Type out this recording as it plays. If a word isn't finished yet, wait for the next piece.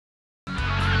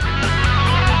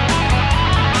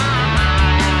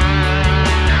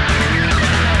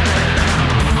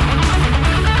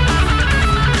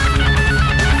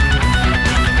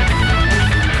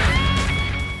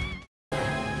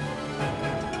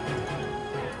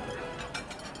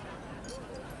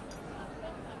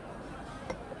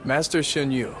Master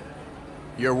Shunyu,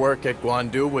 your work at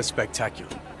Guandu was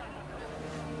spectacular.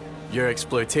 Your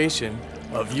exploitation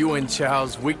of Yuan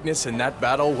Chao's weakness in that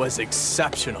battle was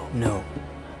exceptional. No.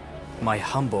 My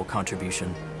humble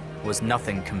contribution was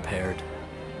nothing compared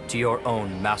to your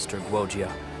own Master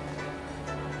Guojia.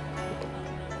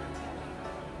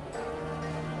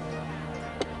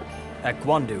 At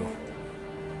Guandu,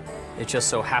 it just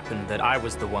so happened that I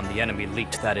was the one the enemy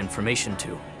leaked that information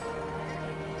to.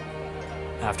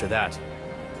 After that,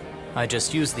 I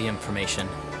just used the information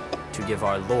to give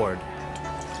our Lord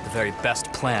the very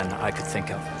best plan I could think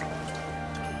of.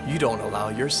 You don't allow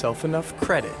yourself enough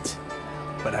credit,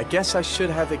 but I guess I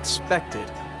should have expected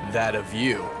that of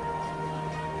you.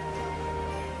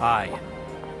 I,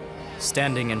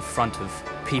 standing in front of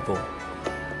people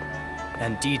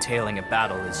and detailing a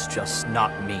battle is just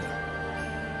not me.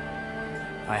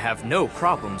 I have no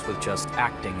problems with just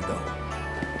acting, though.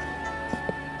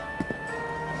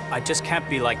 I just can't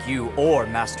be like you or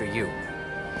Master Yu.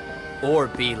 Or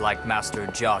be like Master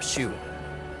Jia Shu.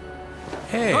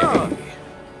 Hey!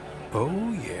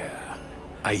 Oh yeah.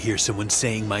 I hear someone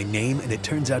saying my name and it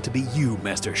turns out to be you,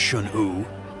 Master Shun-U.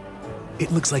 It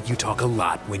looks like you talk a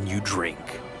lot when you drink.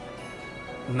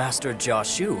 Master Jia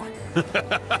Shu.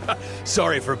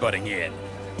 Sorry for butting in.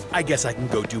 I guess I can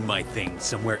go do my thing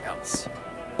somewhere else.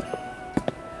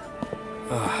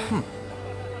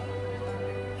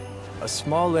 A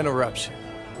small interruption.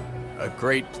 A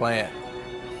great plan.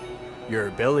 Your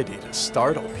ability to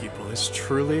startle people is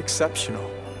truly exceptional.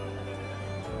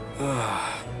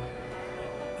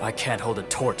 I can't hold a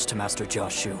torch to Master Jia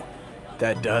Shu.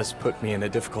 That does put me in a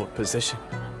difficult position.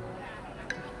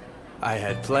 I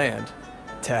had planned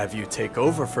to have you take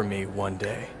over for me one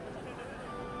day.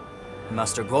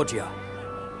 Master Guojia.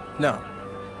 No,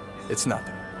 it's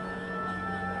nothing.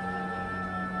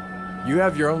 You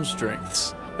have your own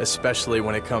strengths, especially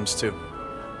when it comes to...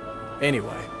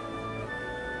 Anyway.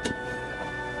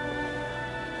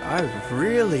 I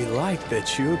really like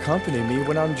that you accompany me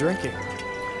when I'm drinking.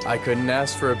 I couldn't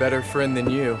ask for a better friend than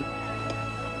you.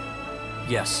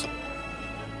 Yes.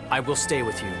 I will stay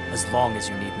with you as long as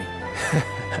you need me.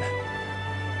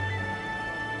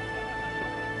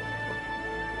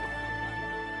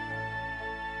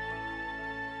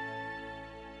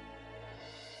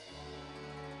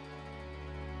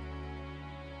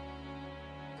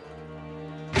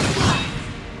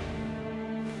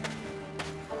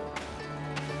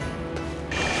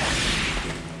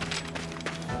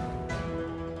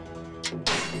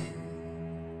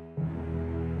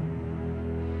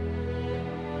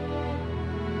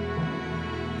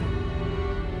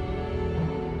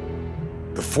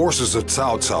 The forces of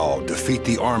Cao Cao defeat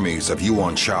the armies of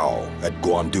Yuan Chao at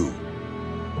Guandu.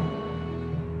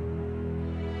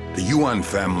 The Yuan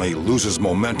family loses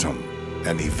momentum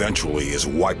and eventually is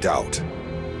wiped out.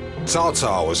 Cao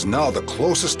Cao is now the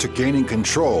closest to gaining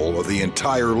control of the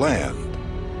entire land.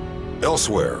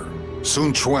 Elsewhere,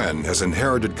 Sun Quan has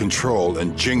inherited control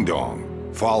in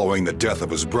Jingdong following the death of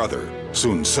his brother,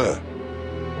 Sun Ce.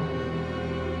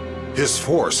 His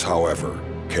force, however,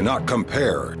 cannot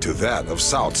compare to that of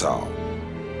Cao Cao.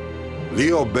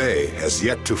 Liu Bei has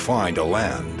yet to find a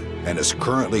land and is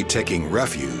currently taking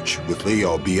refuge with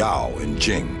Liu Biao in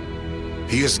Jing.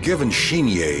 He is given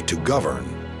Xinye to govern,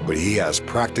 but he has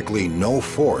practically no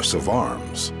force of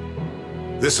arms.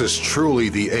 This is truly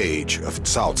the age of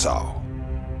Cao Cao.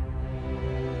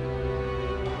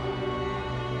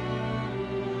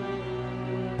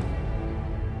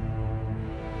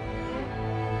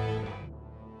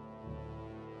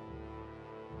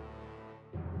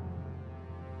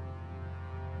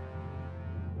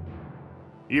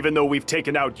 Even though we've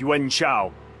taken out Yuan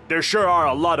Chao, there sure are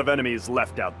a lot of enemies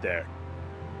left out there.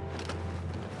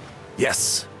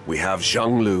 Yes, we have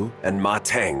Zhang Lu and Ma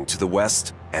Teng to the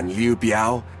west, and Liu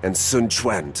Biao and Sun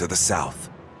Quan to the south.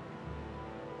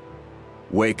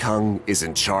 Wei Keng is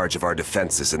in charge of our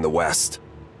defenses in the west,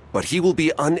 but he will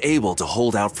be unable to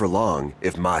hold out for long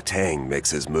if Ma Teng makes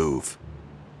his move.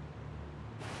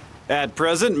 At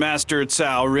present, Master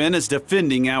Cao Ren is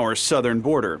defending our southern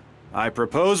border. I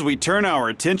propose we turn our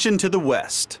attention to the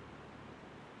west.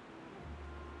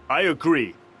 I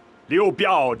agree. Liu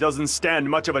Biao doesn't stand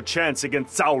much of a chance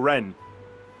against Cao Ren.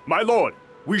 My lord,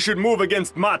 we should move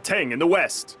against Ma Teng in the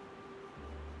west.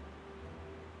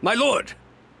 My lord!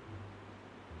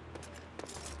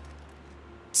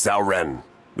 Cao Ren,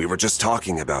 we were just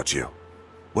talking about you.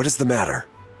 What is the matter?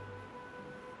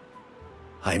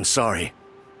 I am sorry,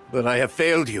 but I have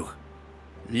failed you.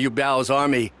 Liu Biao's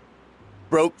army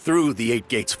broke through the Eight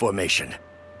Gates formation,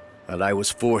 and I was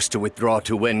forced to withdraw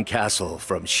to Wen Castle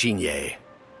from Xinye.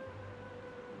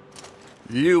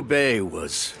 Liu Bei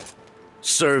was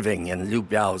serving in Liu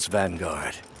Biao's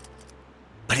vanguard.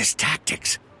 But his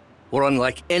tactics were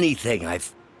unlike anything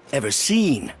I've ever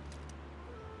seen.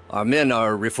 Our men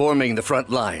are reforming the front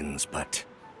lines, but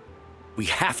we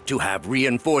have to have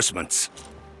reinforcements.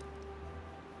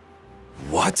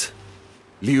 What?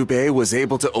 Liu Bei was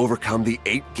able to overcome the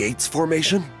 8 Gates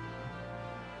formation?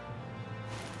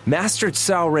 Master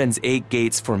Cao Ren's 8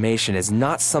 Gates formation is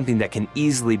not something that can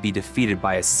easily be defeated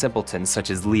by a simpleton such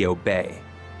as Liu Bei.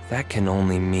 That can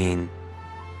only mean...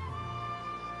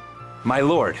 My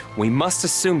lord, we must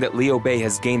assume that Liu Bei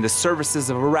has gained the services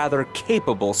of a rather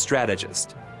capable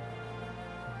strategist.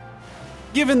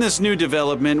 Given this new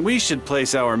development, we should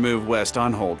place our move west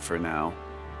on hold for now.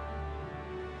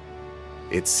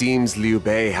 It seems Liu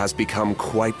Bei has become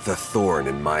quite the thorn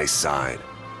in my side.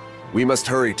 We must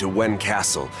hurry to Wen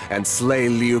Castle and slay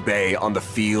Liu Bei on the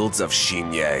fields of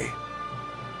Xinye.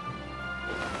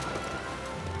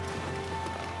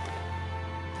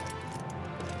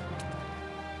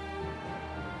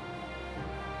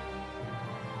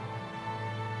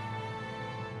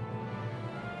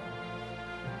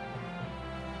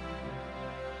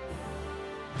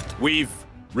 We've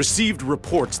received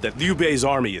reports that Liu Bei's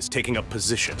army is taking up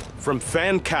position from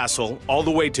Fan Castle all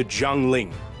the way to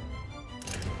Jiangling.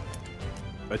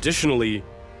 Additionally,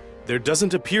 there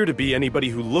doesn't appear to be anybody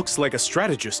who looks like a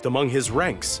strategist among his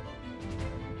ranks.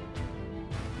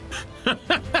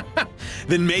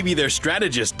 Then maybe their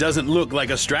strategist doesn't look like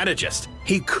a strategist.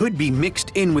 He could be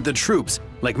mixed in with the troops,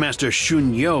 like Master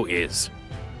Shun Yo is.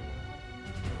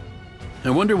 I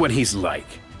wonder what he's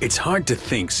like. It's hard to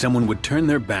think someone would turn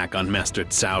their back on Master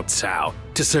Cao Cao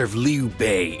to serve Liu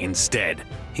Bei instead.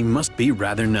 He must be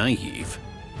rather naive.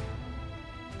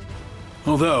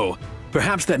 Although,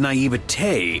 perhaps that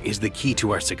naivete is the key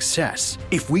to our success.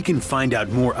 If we can find out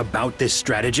more about this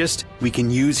strategist, we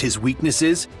can use his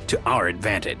weaknesses to our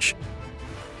advantage.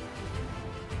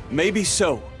 Maybe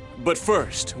so, but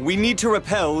first, we need to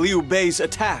repel Liu Bei's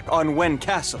attack on Wen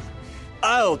Castle.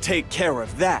 I'll take care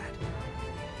of that.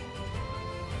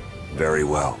 Very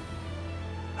well.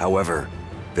 However,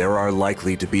 there are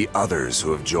likely to be others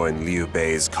who have joined Liu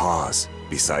Bei's cause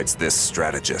besides this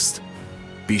strategist.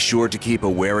 Be sure to keep a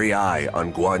wary eye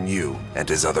on Guan Yu and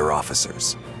his other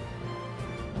officers.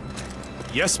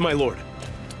 Yes, my lord.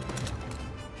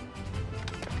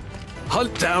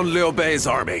 Hunt down Liu Bei's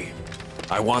army.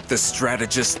 I want the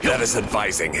strategist that is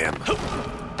advising him.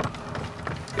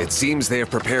 It seems they have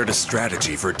prepared a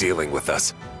strategy for dealing with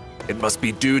us. It must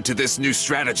be due to this new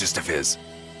strategist of his.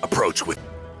 Approach with...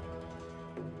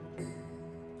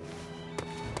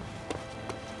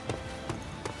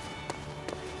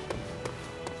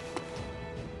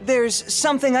 There's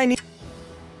something I need...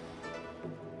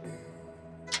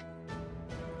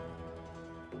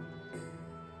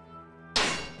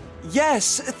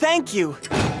 Yes, thank you.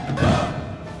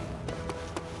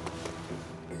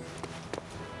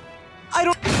 I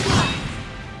don't...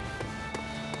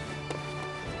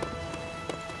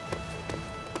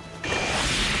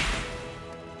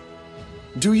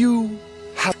 Do you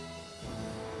have...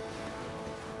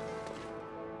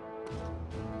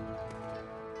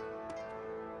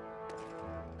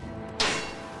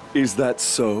 Is that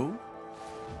so?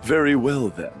 Very well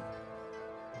then.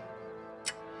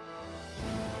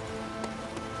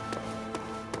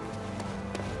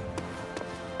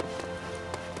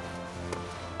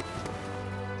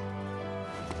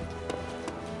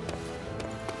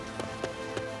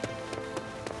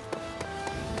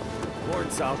 Lord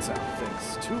Cao Cao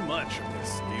thinks too much of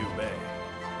this Liu Bei.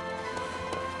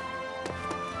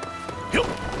 Yo!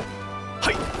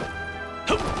 Hi!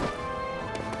 Ho!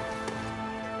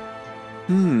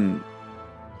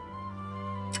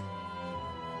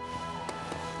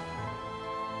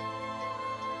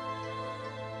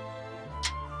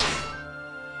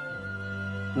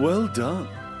 Well done.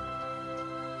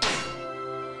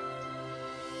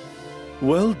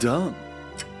 Well done.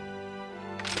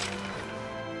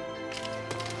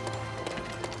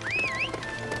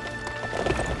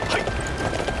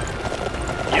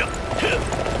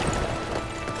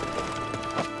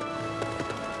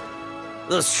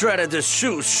 The strategist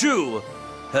Shu Shu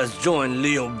has joined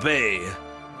Liu Bei.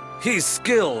 He's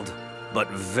skilled, but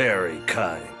very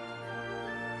kind.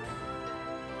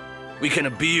 We can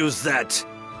abuse that.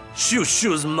 Shu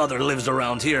Shu's mother lives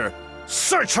around here.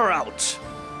 Search her out!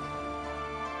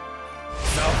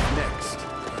 South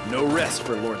next. No rest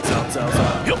for Lord Cao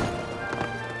Cao. Yo!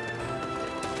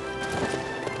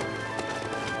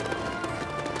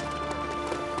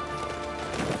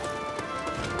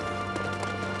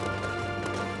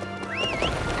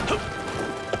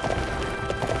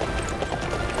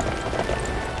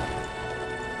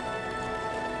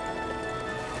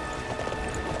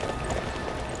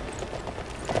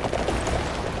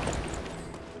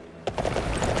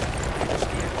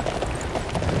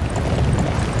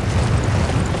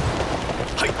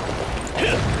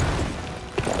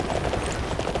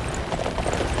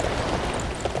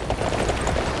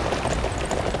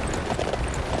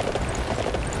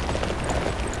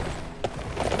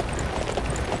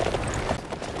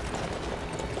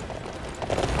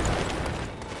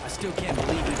 still can't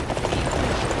believe you can defeat me.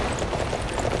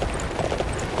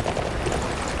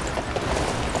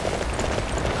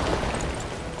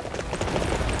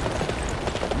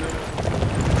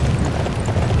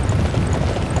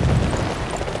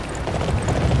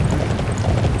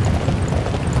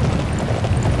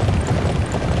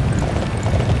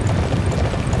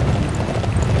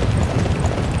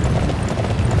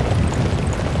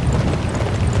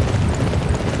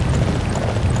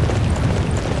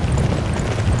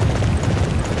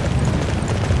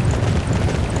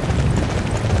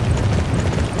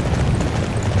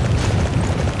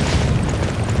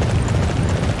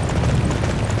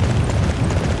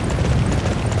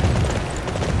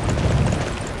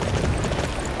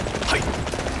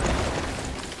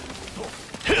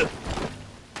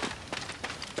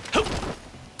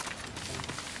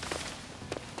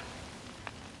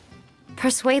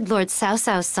 Persuade Lord Cao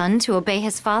Cao's son to obey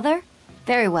his father?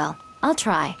 Very well, I'll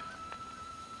try.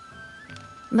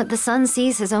 But the son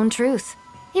sees his own truth.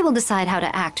 He will decide how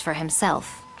to act for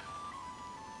himself.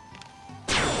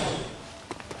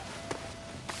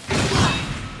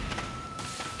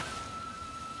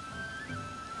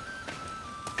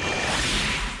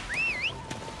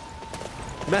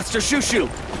 Master Shushu,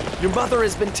 your mother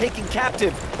has been taken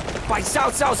captive by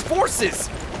Cao Cao's forces!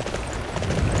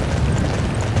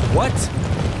 What?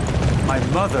 My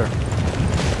mother?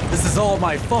 This is all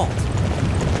my fault.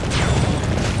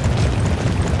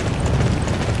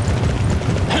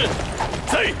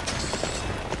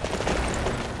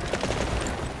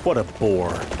 What a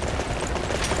bore.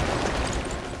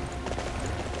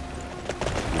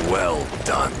 Well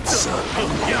done, son.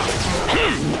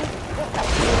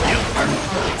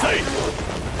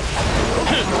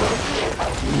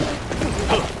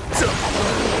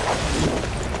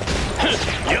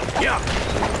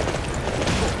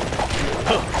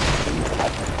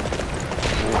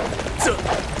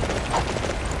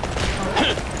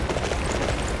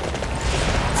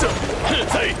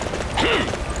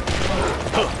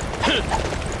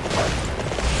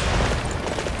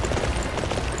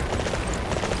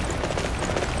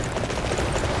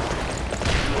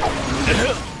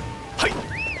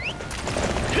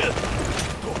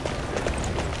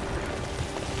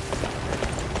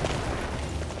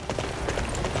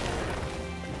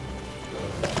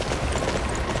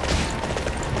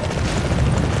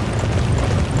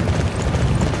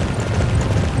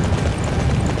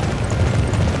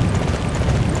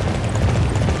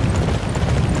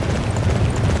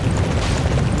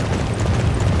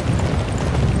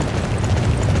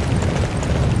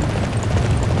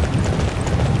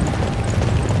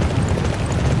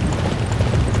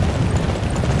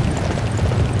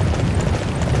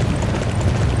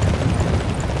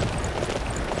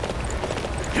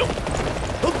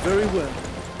 Very well.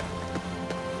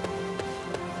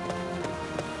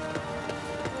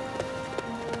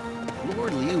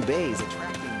 Lord Liu Bei is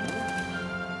attracting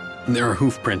more. There are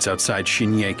hoof prints outside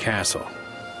Xinye Castle.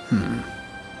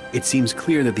 It seems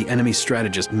clear that the enemy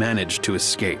strategist managed to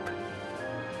escape.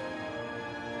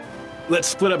 Let's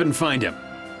split up and find him.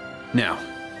 Now,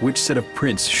 which set of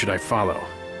prints should I follow?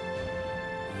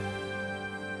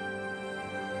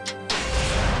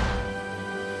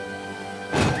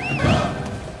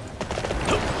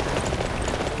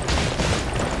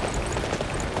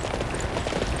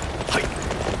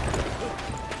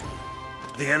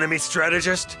 The enemy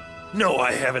strategist? No,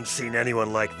 I haven't seen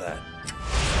anyone like that.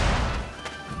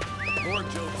 More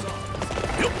jokes on.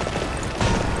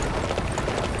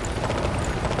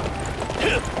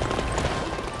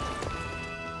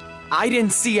 I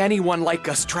didn't see anyone like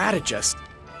a strategist.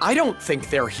 I don't think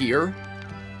they're here.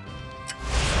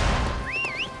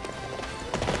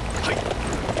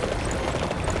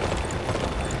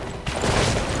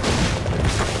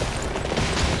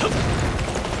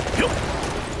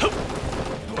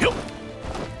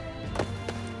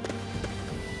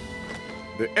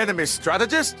 The enemy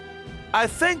strategist? I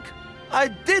think I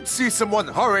did see someone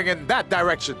hurrying in that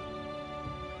direction.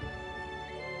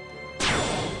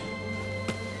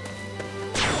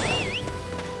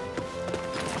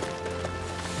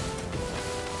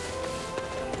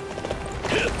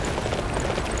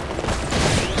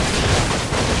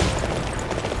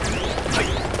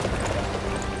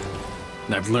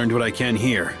 I've learned what I can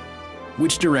here.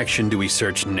 Which direction do we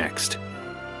search next?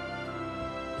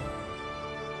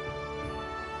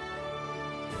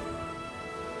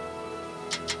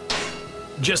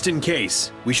 Just in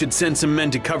case, we should send some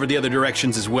men to cover the other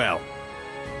directions as well.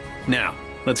 Now,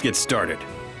 let's get started.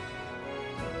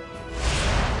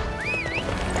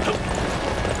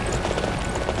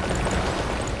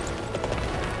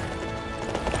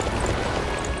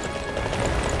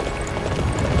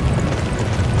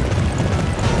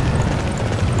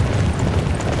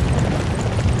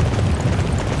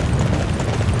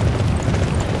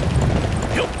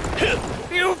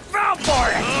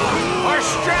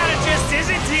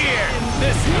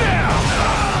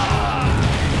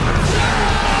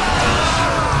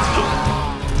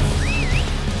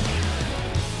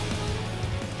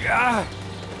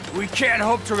 can't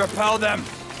hope to repel them,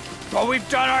 but we've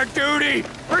done our duty!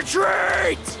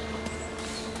 Retreat!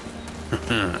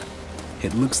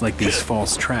 It looks like these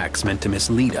false tracks meant to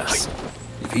mislead us.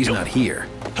 If he's not here,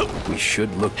 we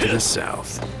should look to the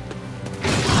south.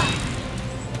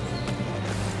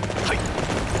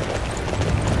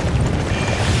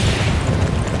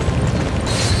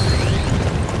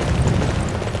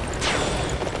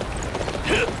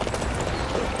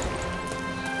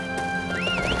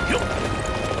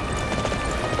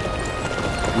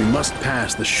 We must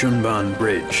pass the Shunban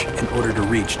Bridge in order to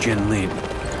reach Jinlin.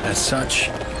 As such,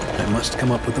 I must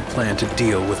come up with a plan to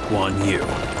deal with Guan Yu.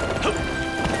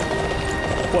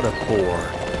 What a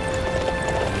bore.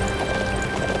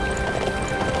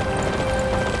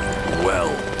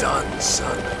 Well done,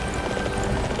 son.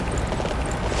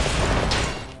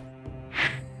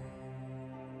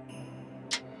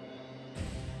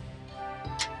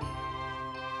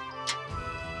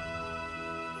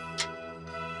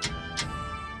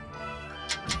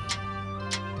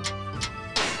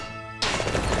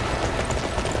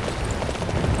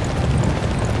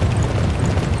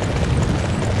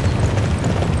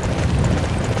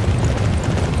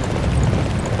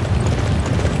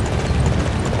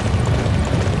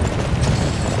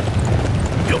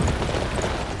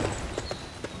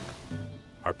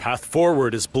 Path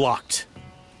forward is blocked.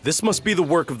 This must be the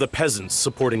work of the peasants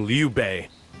supporting Liu Bei.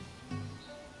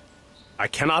 I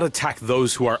cannot attack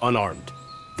those who are unarmed.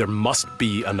 There must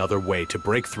be another way to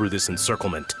break through this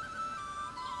encirclement.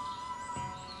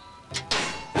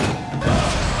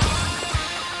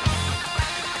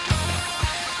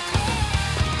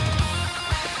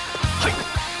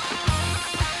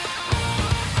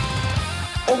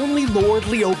 Only Lord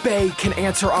Liu Bei can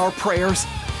answer our prayers,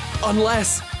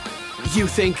 unless you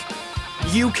think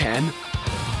you can.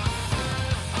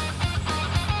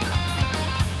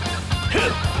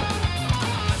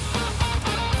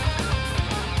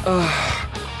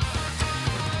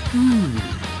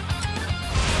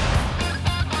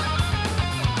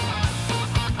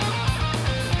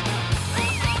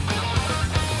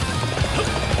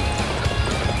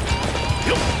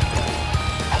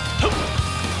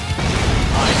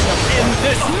 I shall end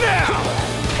this now!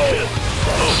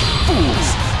 Fools!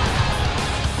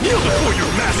 Kneel before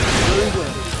your master!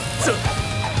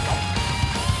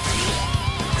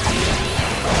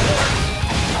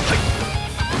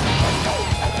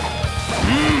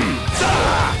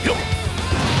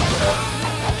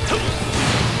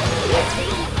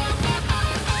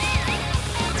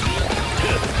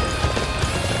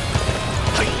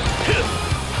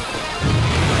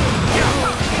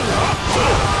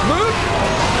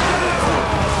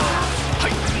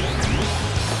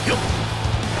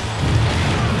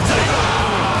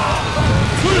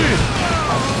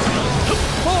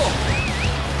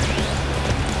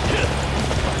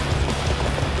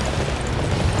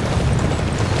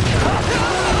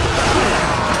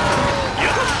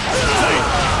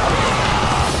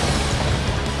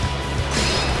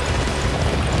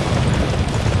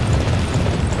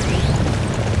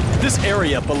 This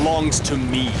area belongs to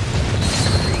me.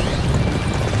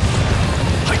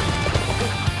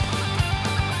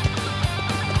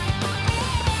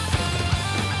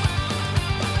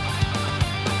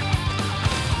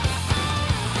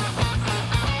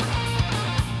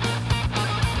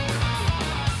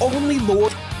 Only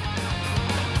Lord...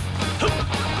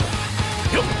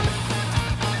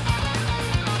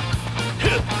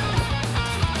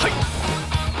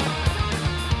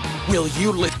 Will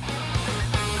you listen?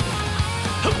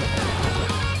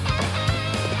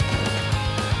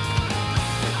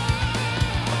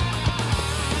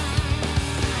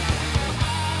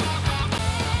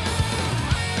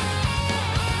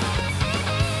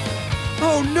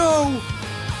 Oh no!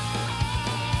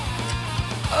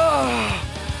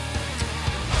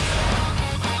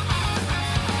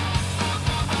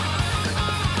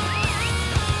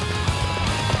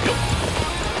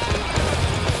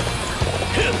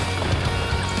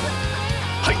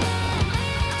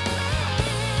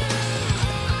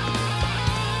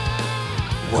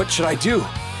 What should I do?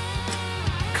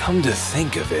 Come to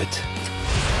think of it...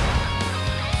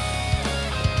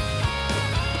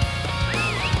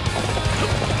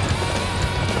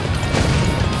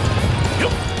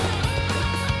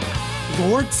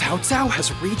 Lord Cao Cao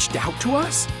has reached out to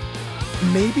us?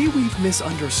 Maybe we've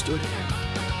misunderstood him.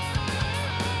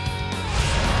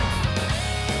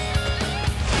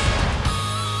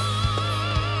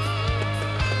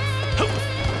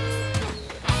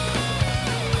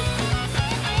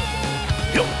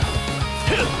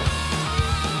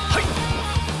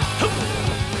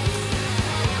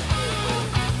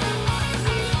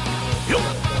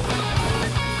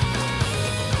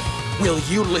 Will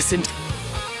you listen?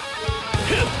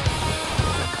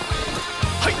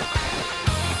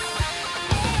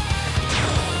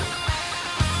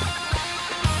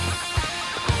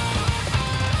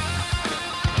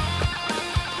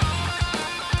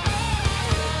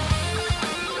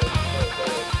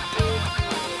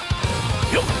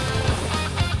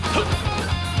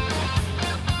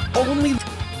 Only.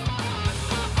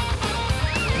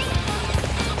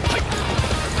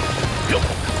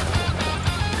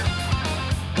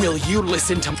 Will you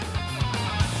listen to?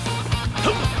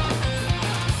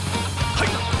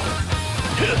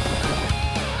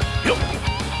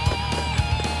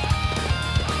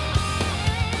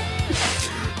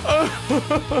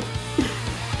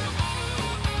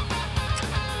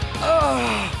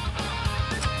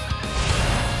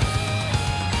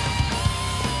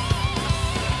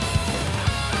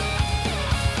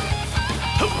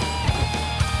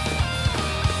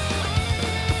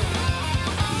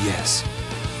 Yes.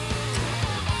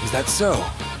 Is that so?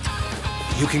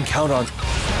 You can count on...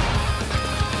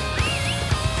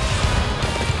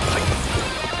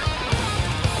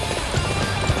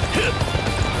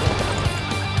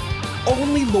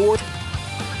 Only Lord...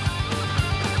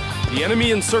 The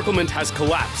enemy encirclement has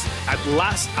collapsed. At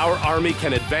last, our army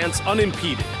can advance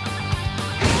unimpeded.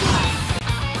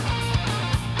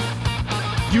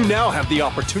 You now have the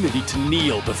opportunity to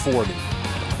kneel before me.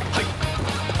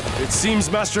 It seems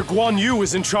Master Guan Yu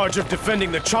is in charge of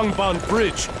defending the Changban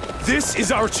Bridge. This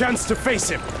is our chance to face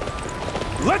him.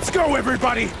 Let's go,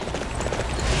 everybody!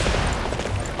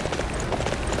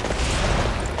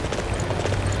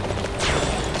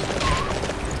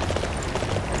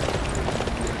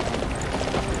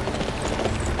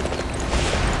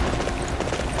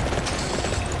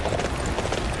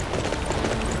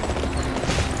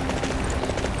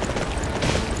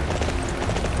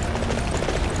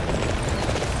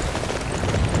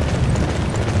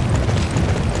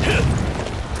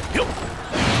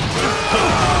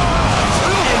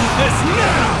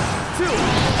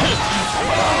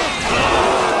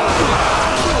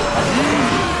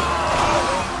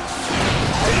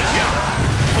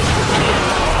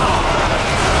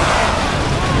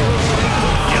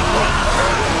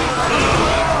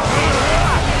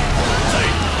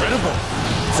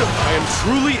 I am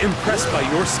truly impressed by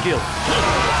your skill.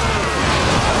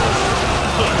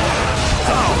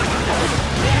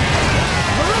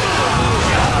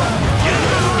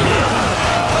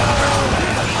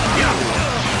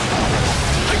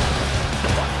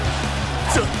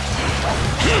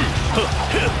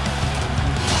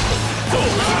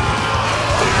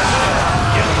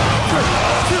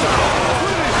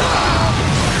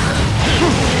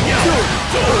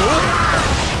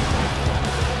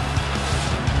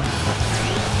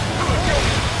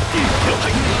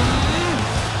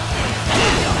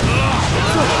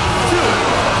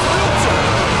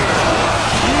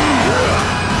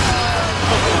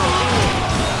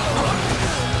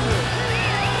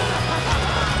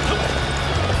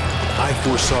 I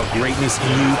foresaw greatness in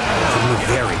you from the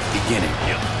very beginning.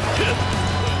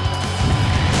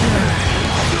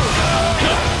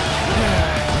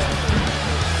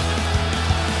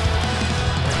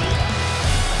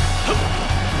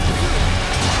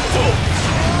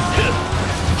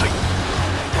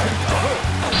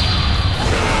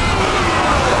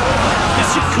 This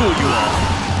should cool you off.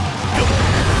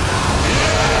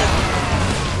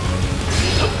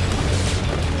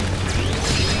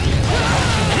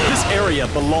 This area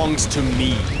belongs to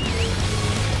me.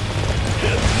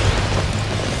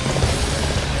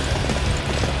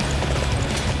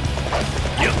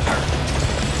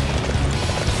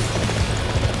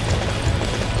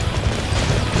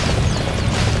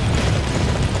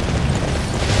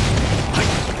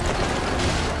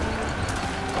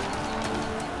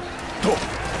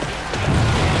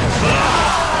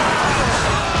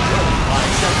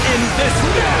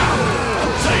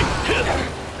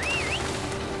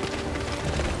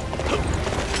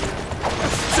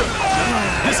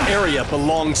 This area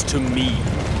belongs to me.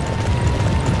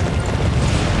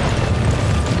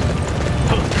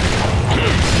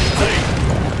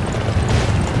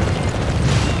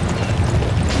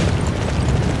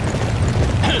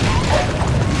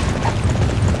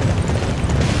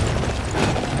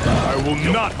 I will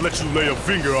not let you lay a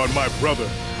finger on my brother.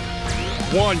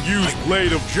 Guan Yu's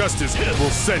blade of justice will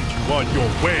send you on your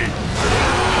way.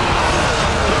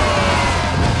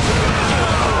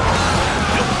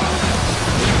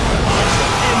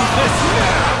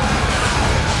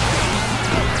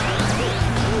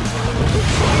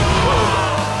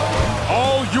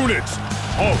 All units,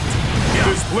 halt!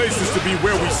 This place is to be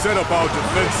where we set up our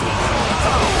defenses.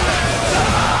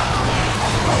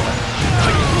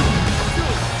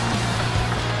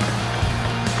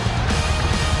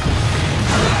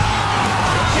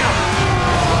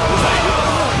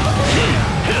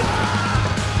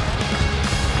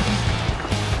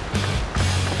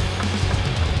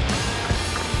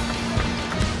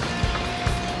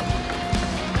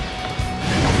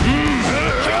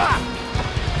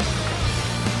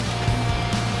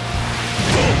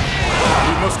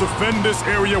 defend this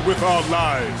area with our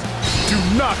lives. Do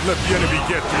not let the enemy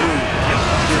get through.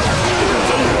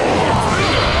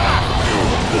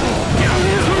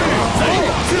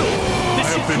 I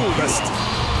have been bested.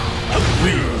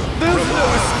 There's no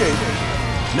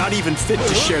escape. Not even fit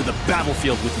to share the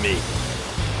battlefield with me.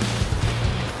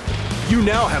 You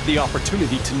now have the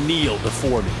opportunity to kneel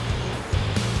before me.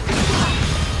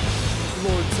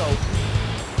 Lord's help.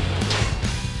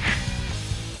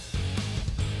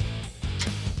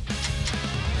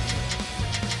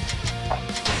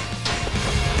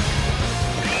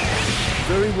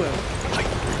 Very well.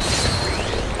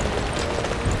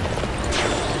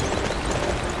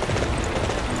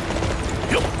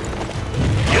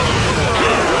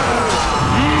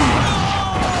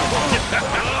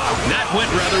 That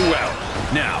went rather well.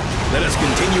 Now, let us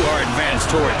continue our advance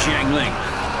toward Jiangling.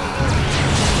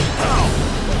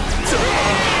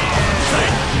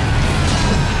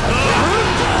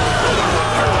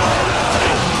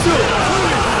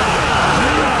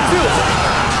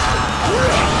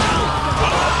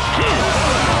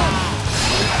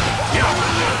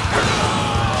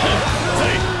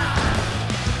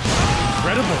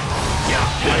 Incredible.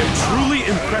 I am truly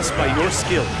impressed by your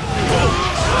skill.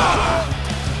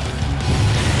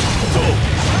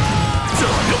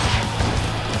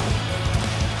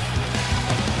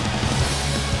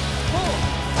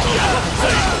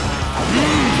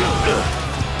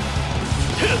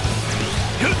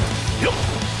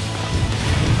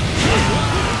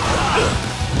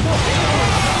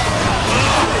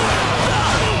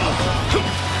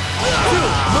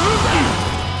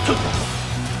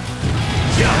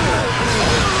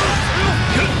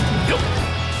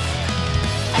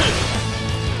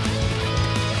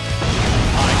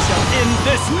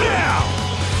 This now!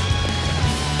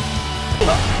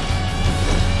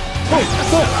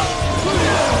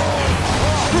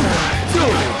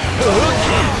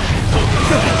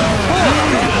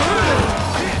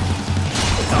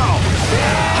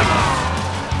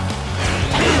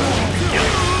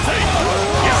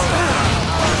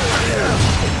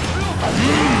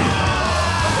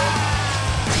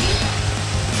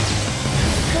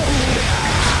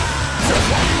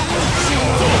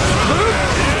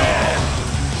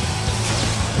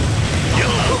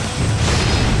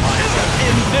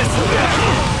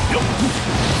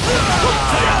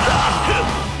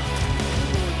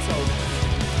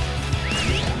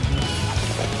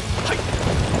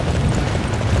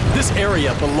 This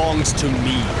area belongs to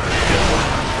me.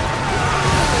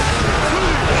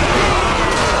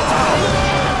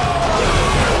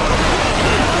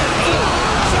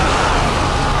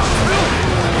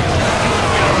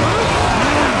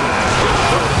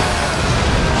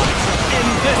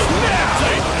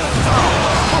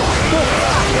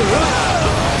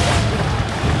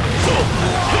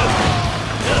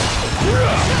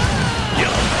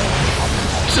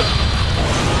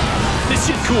 This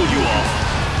should cool you off.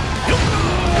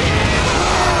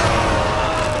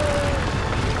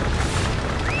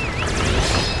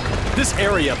 This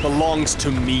area belongs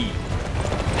to me.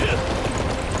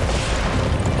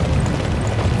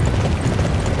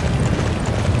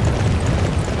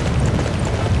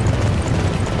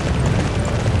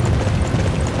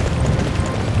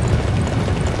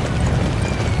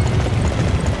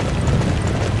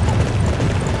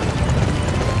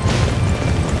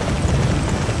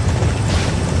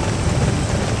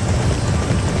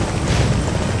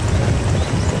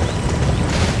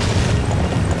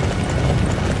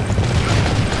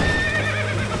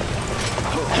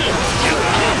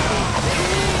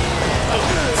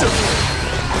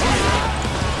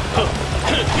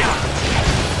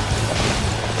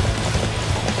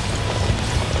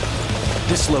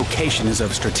 This location is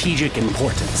of strategic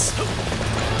importance.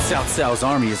 Cao Cao's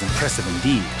army is impressive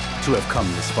indeed to have come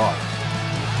this far.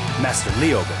 Master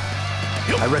Liu Bei,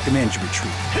 I recommend you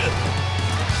retreat.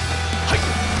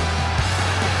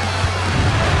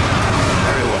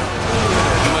 Very well.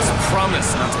 You must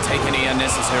promise not to take any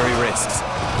unnecessary risks.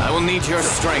 I will need your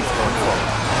strength going forward.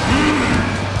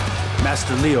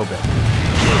 Master Liu Bei,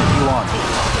 you honor me.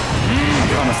 I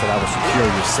promise that I will secure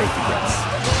your safe egress.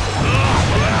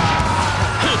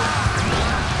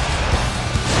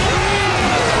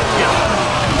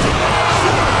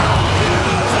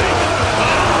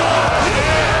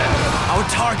 Our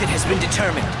target has been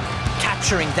determined.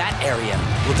 Capturing that area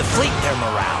will deflate their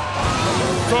morale.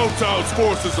 Cao Cao's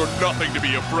forces are nothing to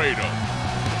be afraid of.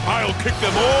 I'll kick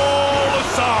them all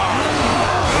aside!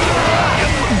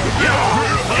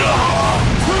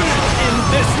 In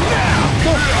this now!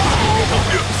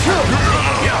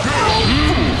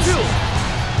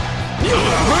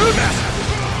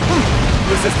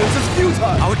 Resistance is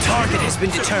futile! Our target has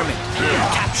been determined.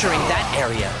 Capturing that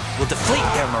area will deflate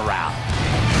their morale.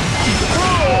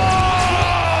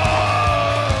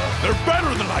 They're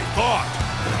better than I thought!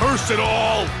 Curse it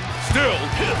all! Still,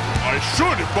 I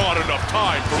should have bought enough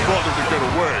time for Brother to get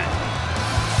away.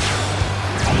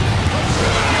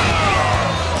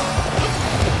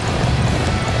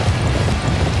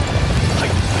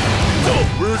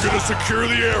 We're gonna secure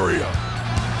the area.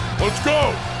 Let's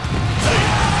go!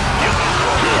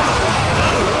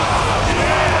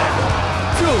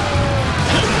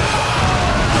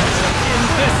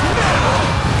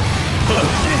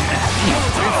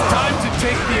 It's time to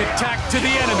take the attack to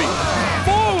the enemy.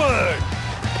 Forward!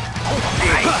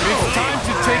 It's time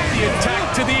to take the attack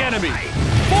to the enemy.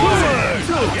 Forward!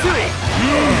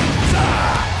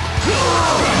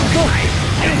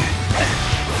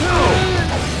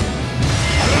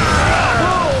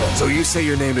 So you say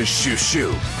your name is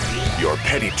Shushu. Your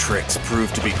petty tricks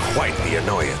prove to be quite the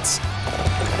annoyance.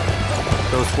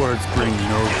 Those words bring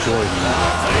no joy to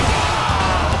me.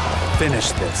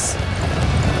 Finish this.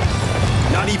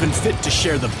 Not even fit to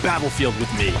share the battlefield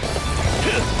with me.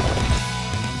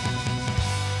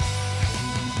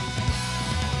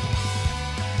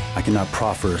 I cannot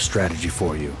proffer a strategy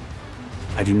for you.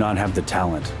 I do not have the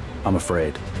talent, I'm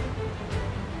afraid.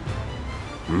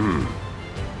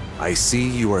 I see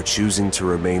you are choosing to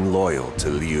remain loyal to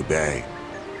Liu Bei.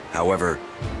 However,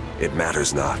 it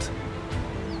matters not.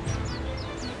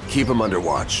 Keep him under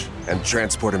watch and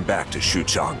transport him back to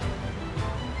Xuchang.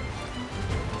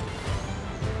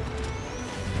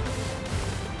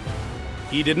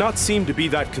 He did not seem to be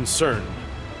that concerned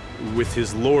with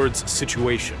his lord's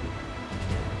situation.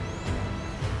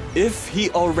 If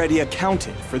he already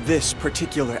accounted for this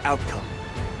particular outcome,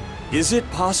 is it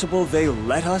possible they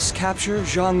let us capture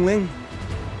Zhangling?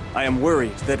 I am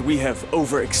worried that we have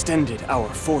overextended our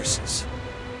forces.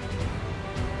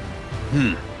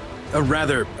 A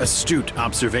rather astute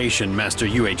observation, Master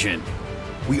Yue Jin.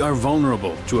 We are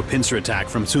vulnerable to a pincer attack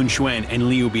from Sun Quan and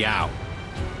Liu Biao.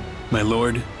 My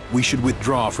lord, we should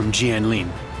withdraw from Jianlin.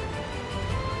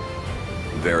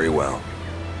 Very well.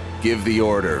 Give the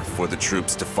order for the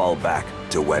troops to fall back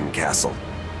to Wen Castle.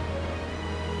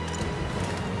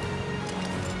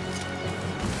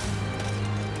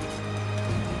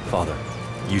 Father,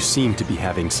 you seem to be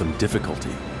having some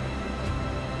difficulty.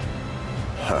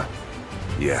 Huh.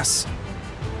 Yes.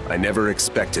 I never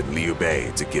expected Liu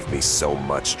Bei to give me so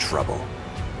much trouble.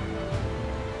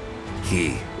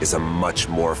 He is a much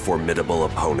more formidable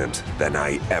opponent than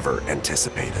I ever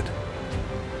anticipated.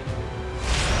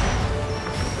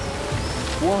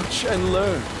 Watch and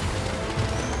learn.